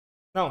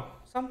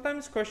Now,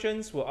 sometimes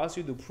questions will ask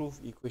you to prove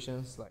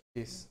equations like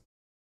this.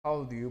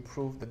 How do you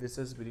prove the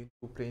distance between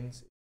two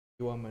planes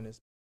P1 minus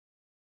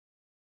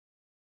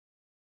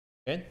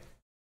P2?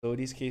 So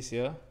this case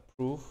here,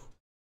 prove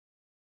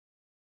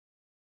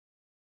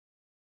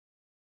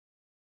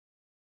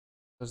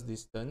this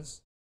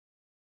distance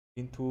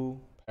into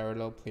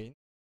parallel plane.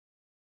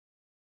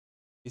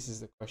 This is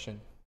the question.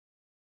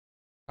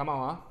 Come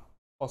out,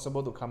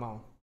 possible to come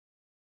out.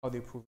 How do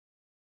you prove?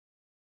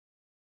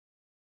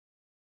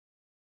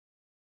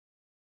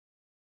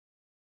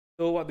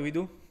 So what do we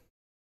do?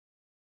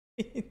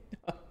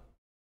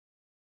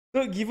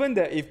 So given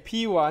that if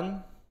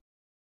P1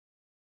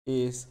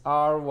 is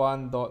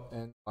R1 dot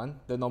N1,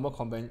 the normal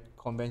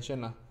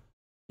convention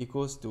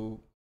equals to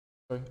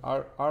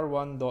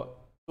R1 dot,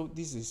 so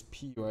this is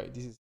P, right?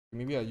 This is,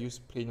 maybe I use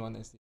plane 1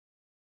 as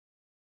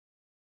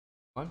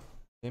one.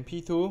 Then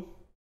P2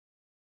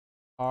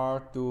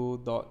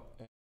 R2 dot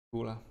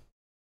N2 lah.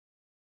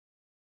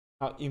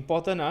 Now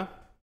important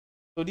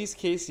so this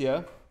case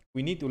here,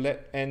 we need to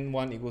let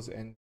N1 equals to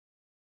N.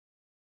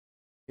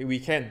 Okay, we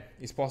can,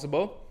 it's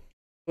possible.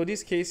 So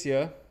this case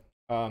here,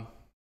 I'm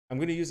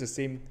going to use the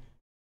same.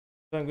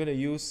 So I'm going to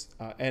use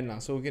N.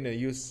 So we're going to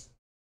use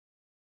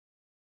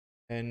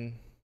N.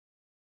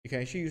 You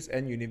can actually use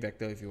N unit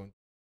vector if you want.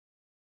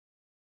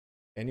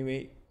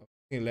 Anyway,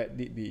 you can let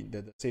it be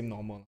the same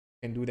normal.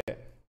 You can do that.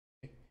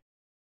 Okay.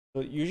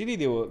 So usually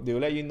they will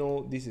let you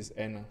know this is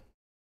N.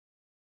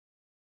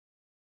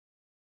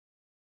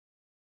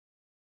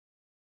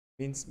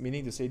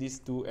 Meaning to say these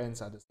two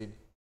N's are the same.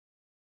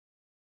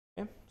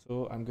 Okay.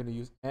 So I'm going to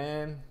use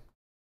N.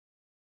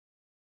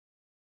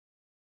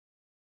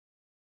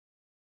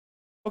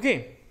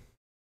 Okay.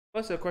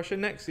 What's the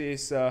question next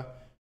is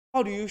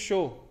how do you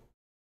show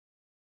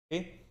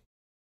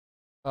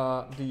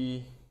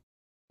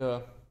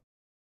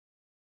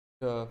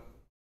the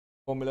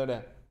formula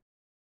there?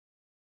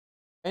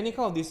 Any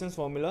kind of distance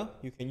formula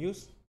you can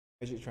use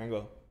magic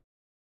triangle.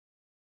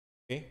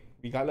 Okay,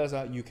 regardless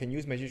you can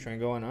use magic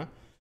triangle one.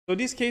 So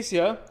this case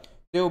here,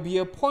 there will be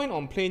a point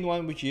on plane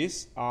 1 which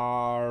is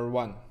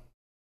R1.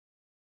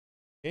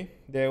 Okay,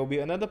 there will be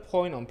another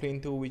point on plane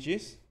 2 which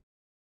is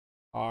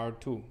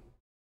R2.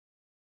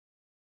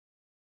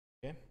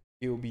 Okay,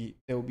 there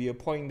will be a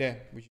point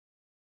there which is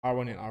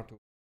R1 and R2.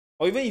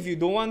 Or even if you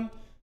don't want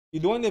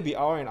it to be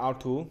R1 and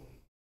R2,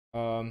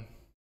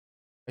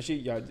 actually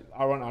yeah,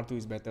 R1 R2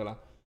 is better lah.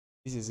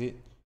 This is it.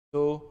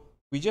 So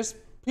we just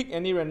pick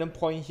any random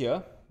point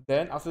here.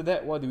 Then after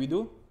that, what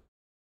do?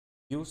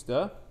 Use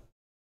the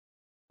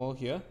wall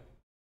here,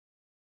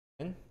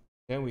 and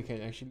then we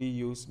can actually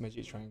use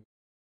magic triangle.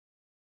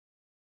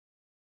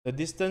 The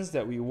distance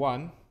that we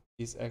want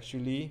is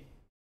actually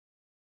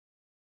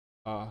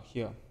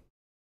here.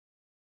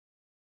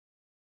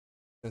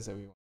 Distance that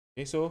we want.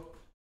 Okay, so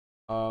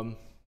I'm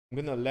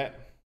gonna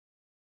let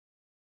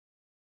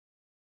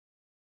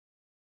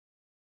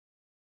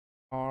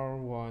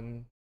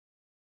R1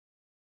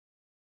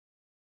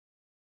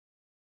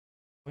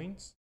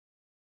 points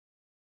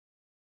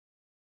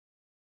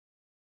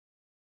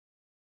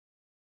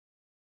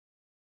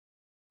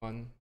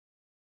one.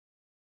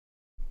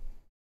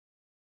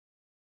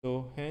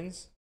 So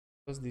hence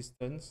first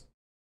distance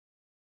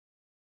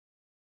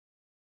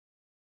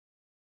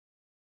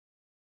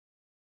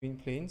between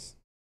planes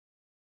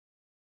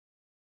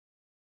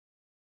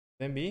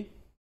then be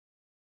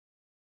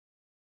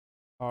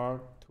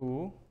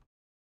R2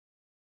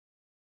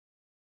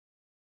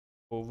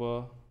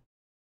 over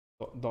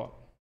dot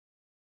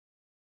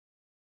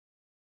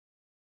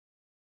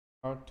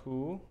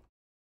R2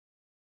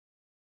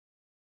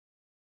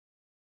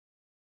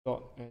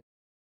 dot N.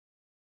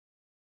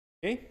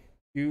 Okay,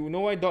 you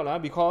know why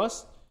dot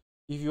because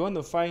if you want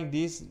to find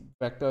this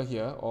vector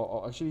here,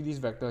 or actually this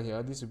vector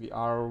here, this will be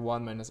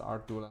R1 minus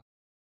R2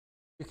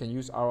 You can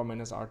use R1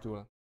 minus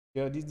R2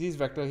 Here, this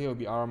vector here will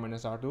be R1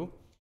 minus R2.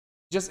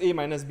 Just A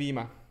minus B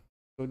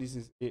So this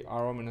is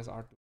R1 minus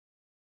R2.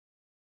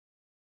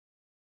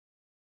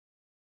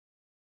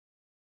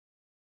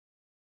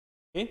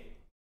 Okay,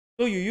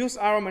 so you use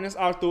R1 minus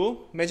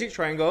R2, magic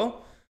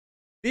triangle.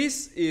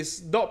 This is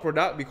dot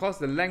product because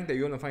the length that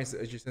you want to find is the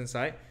adjacent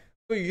side.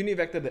 So you unit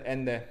vector the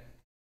N there.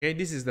 Okay,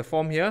 this is the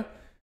form here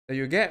that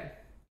you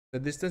get. The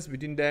distance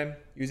between them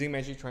using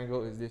magic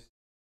triangle is this.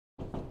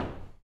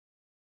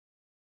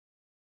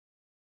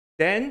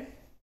 Then,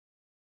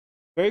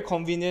 very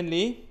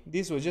conveniently,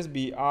 this will just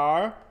be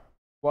R1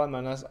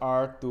 minus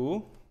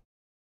R2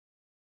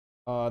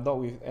 dot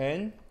with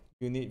N,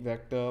 unit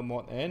vector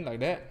mod N, like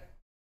that.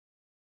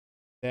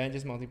 Then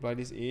just multiply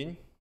this in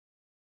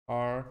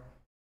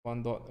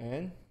R1 dot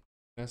N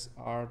minus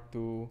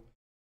R2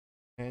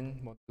 N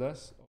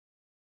modulus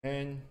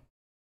N.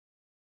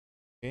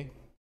 Okay.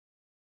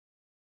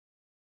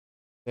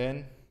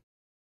 Then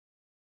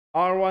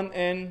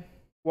R1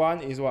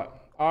 N1 is what?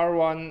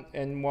 R1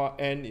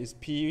 N is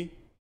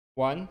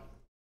P1.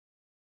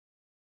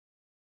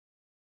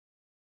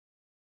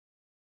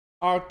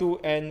 R2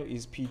 N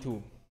is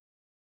P2.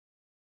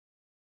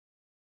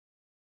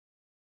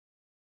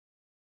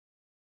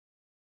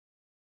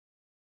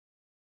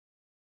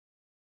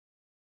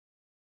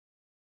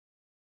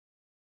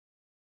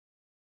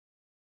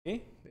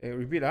 Okay,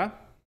 repeat.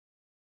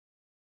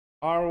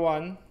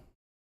 R1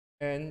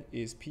 n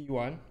is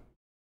P1.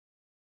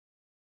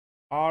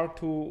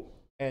 R2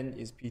 n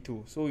is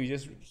P2. So you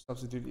just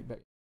substitute it back.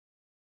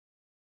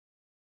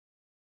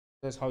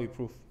 That's how you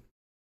prove.